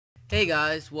Hey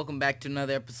guys, welcome back to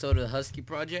another episode of the Husky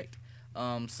Project.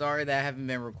 Sorry that I haven't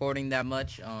been recording that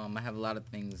much. I have a lot of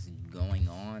things going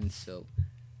on,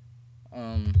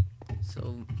 um,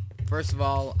 so first of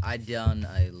all, I done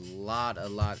a lot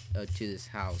to this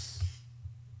house.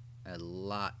 A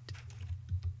lot,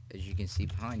 as you can see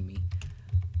behind me.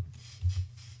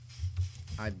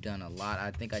 I've done a lot.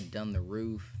 I think I done the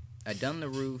roof. I done the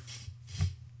roof,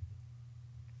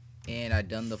 and I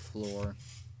done the floor.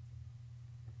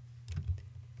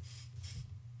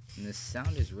 And this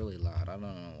sound is really loud. I don't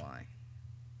know why.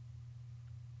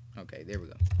 Okay, there we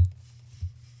go.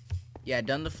 Yeah, I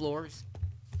done the floors.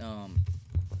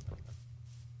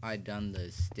 I done the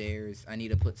stairs. I need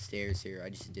to put stairs here. I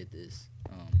just did this.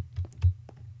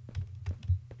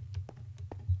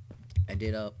 I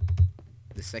did up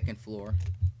the second floor.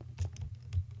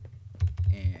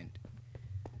 And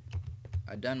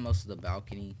I done most of the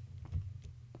balcony.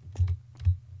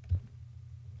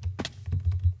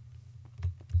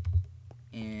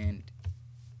 And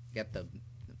got the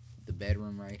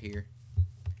bedroom right here,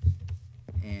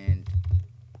 and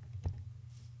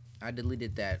I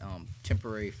deleted that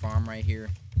temporary farm right here,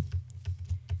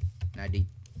 and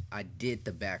I did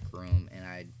the back room, and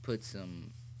I put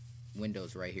some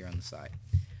windows right here on the side.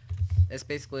 That's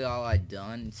basically all I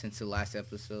done since the last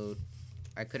episode.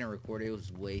 I couldn't record it. It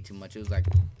was way too much. It was like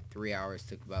 3 hours.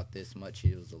 Took about this much.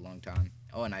 It was a long time.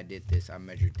 Oh, and I did this. I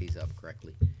measured these up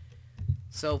correctly.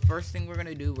 So first thing we're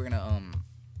gonna do, we're gonna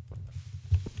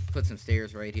put some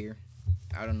stairs right here.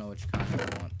 I don't know which kind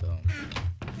I want though.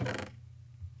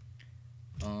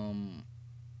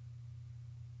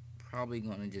 Probably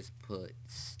gonna just put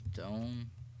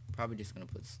stone. Probably just gonna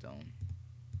put stone.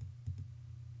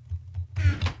 So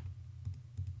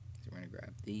we're gonna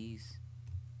grab these.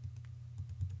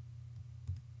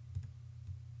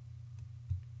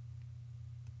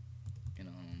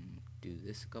 And do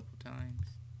this a couple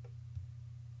times.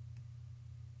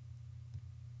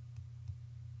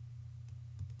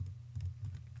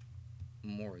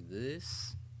 More of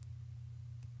this.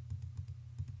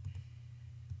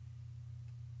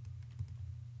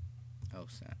 Oh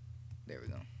snap. There we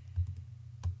go.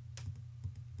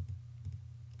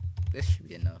 This should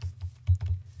be enough.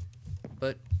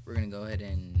 But we're gonna go ahead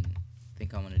and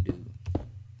think I'm gonna do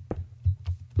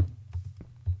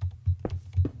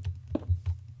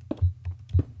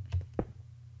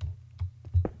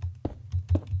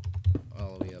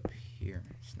all the way up here.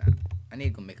 Snap. I need to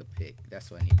go make a pick.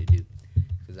 That's what I need to do.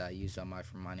 Because I used all my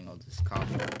for mining all this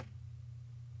copper.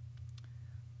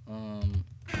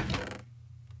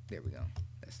 There we go.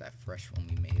 That's that fresh one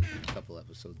we made a couple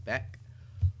episodes back.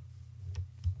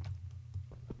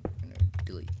 I'm gonna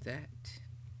delete that.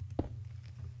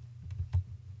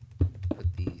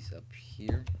 Put these up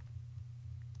here.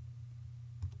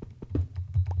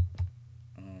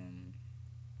 What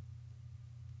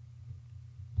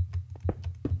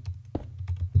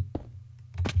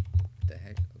the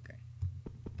heck? Okay.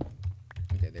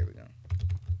 Okay, there we go.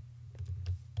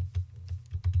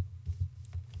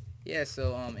 Yeah,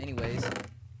 so anyways,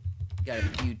 got a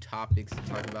few topics to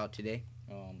talk about today.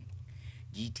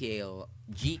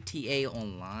 GTA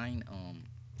Online.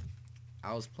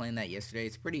 I was playing that yesterday.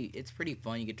 It's pretty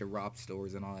fun. You get to rob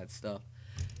stores and all that stuff.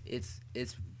 It's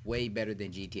way better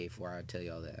than GTA 4. I'll tell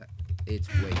y'all that. It's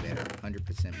way better,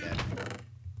 100% better.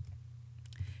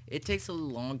 It takes a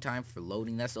long time for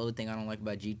loading. That's the only thing I don't like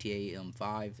about GTA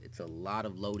 5. It's a lot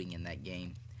of loading in that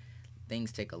game.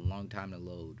 Things take a long time to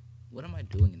load. What am I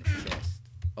doing in this chest?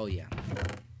 Oh yeah.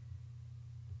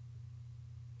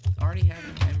 I already have it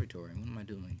in my inventory. What am I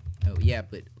doing? Oh yeah,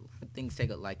 but things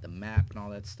take like the map and all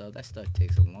that stuff. That stuff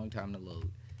takes a long time to load.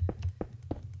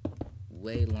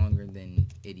 Way longer than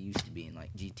it used to be in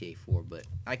like GTA 4. But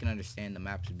I can understand the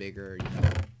map's bigger. You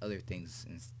know, other things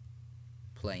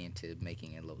play into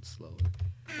making it load slower.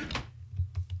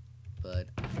 But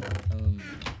I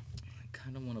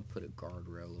kind of want to put a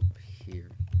guardrail up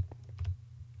here.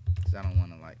 I don't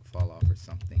want to like fall off or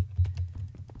something.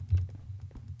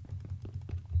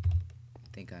 I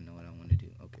think I know what I want to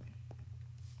do. Okay.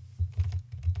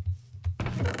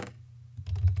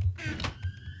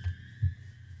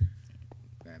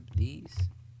 Grab these.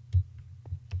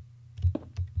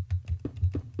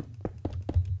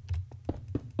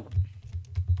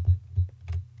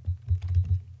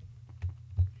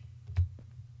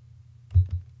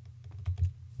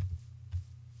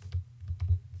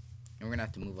 And we're gonna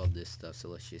have to move all this stuff, so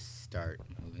let's just start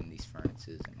moving these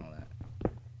furnaces and all that.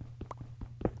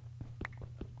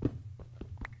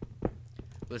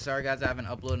 But sorry guys, I haven't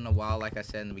uploaded in a while, like I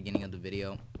said in the beginning of the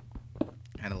video.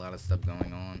 I had a lot of stuff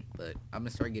going on, but I'm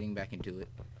gonna start getting back into it.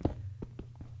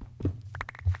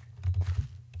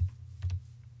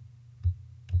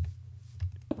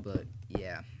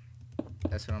 yeah,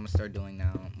 that's what I'm gonna start doing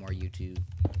now. More YouTube.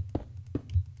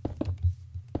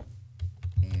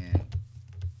 And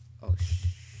oh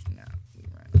no, we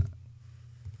ran out of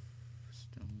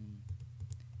stone.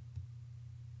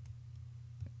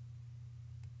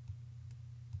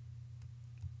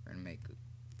 We're gonna make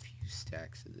a few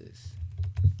stacks of this.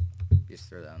 Just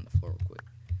throw that on the floor real quick.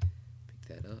 Pick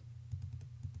that up.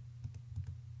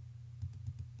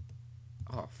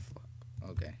 Oh fuck.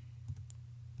 Okay.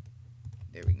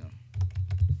 There we go.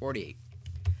 48.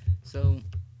 So,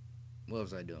 what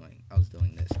was I doing? I was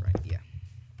doing this, right? Yeah.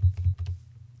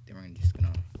 Then we're just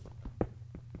gonna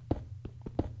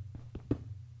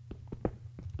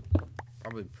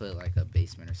probably put like a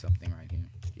basement or something right here.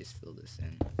 Just fill this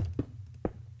in.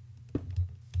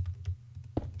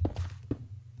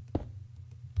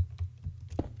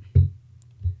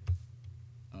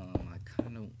 I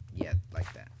kind of, yeah,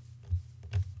 like that.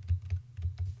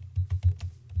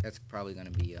 That's probably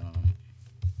gonna be a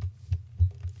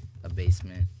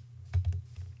basement.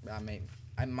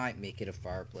 I might make it a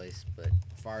fireplace, but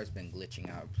fire's been glitching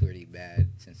out pretty bad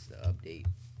since the update.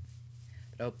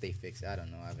 But I hope they fix it. I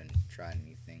don't know. I haven't tried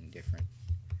anything different.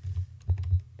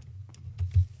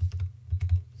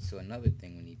 So another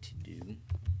thing we need to do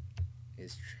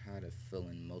is try to fill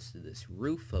in most of this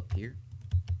roof up here.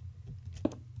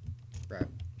 Right.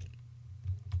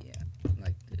 Yeah,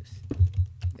 like this.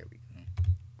 There we go.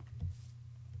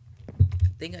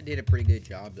 I think I did a pretty good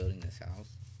job building this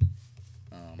house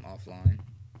offline.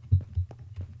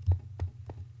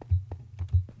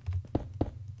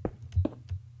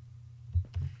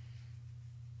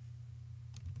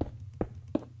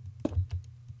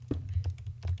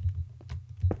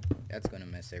 That's gonna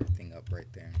mess everything up right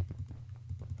there.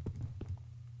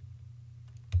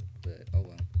 But oh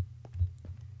well.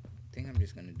 I think I'm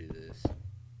just gonna do this.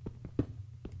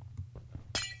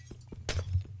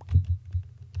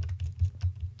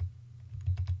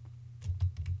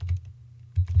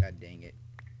 God dang it.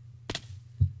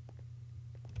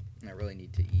 I really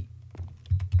need to eat.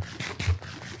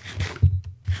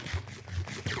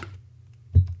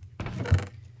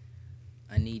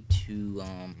 I need to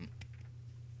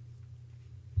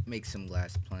make some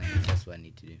glass planks. That's what I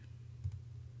need to do.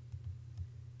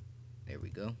 There we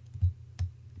go.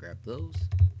 Grab those.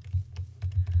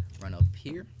 Run up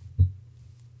here.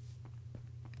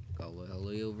 Go all the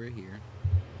way over here.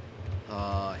 Oh,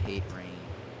 I hate rain.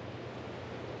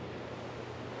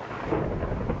 I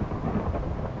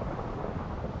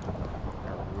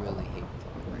really hate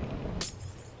the rain.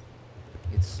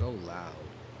 It's so loud.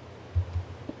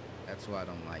 That's why I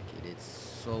don't like it. It's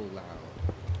so loud.